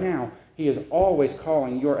 right now, he is always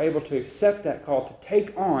calling. You are able to accept that call, to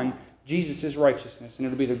take on Jesus is righteousness, and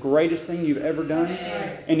it'll be the greatest thing you've ever done.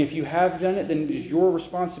 And if you have done it, then it is your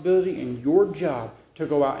responsibility and your job to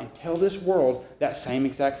go out and tell this world that same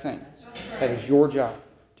exact thing. That is your job,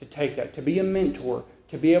 to take that, to be a mentor,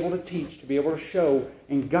 to be able to teach, to be able to show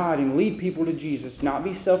and guide and lead people to Jesus. Not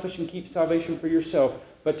be selfish and keep salvation for yourself,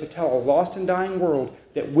 but to tell a lost and dying world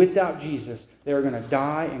that without Jesus, they are going to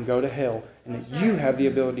die and go to hell. And that you have the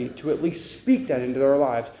ability to at least speak that into their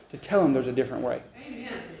lives, to tell them there's a different way.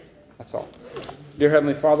 Amen. That's all. Dear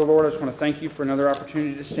Heavenly Father, Lord, I just want to thank you for another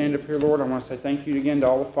opportunity to stand up here, Lord. I want to say thank you again to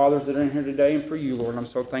all the fathers that are in here today and for you, Lord. I'm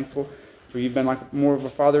so thankful for you've been like more of a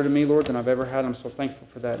father to me, Lord, than I've ever had. I'm so thankful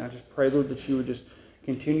for that. And I just pray, Lord, that you would just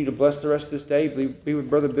continue to bless the rest of this day. Be with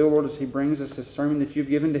Brother Bill, Lord, as he brings us this sermon that you've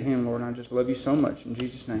given to him, Lord. And I just love you so much. In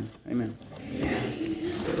Jesus' name, amen.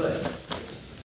 Amen.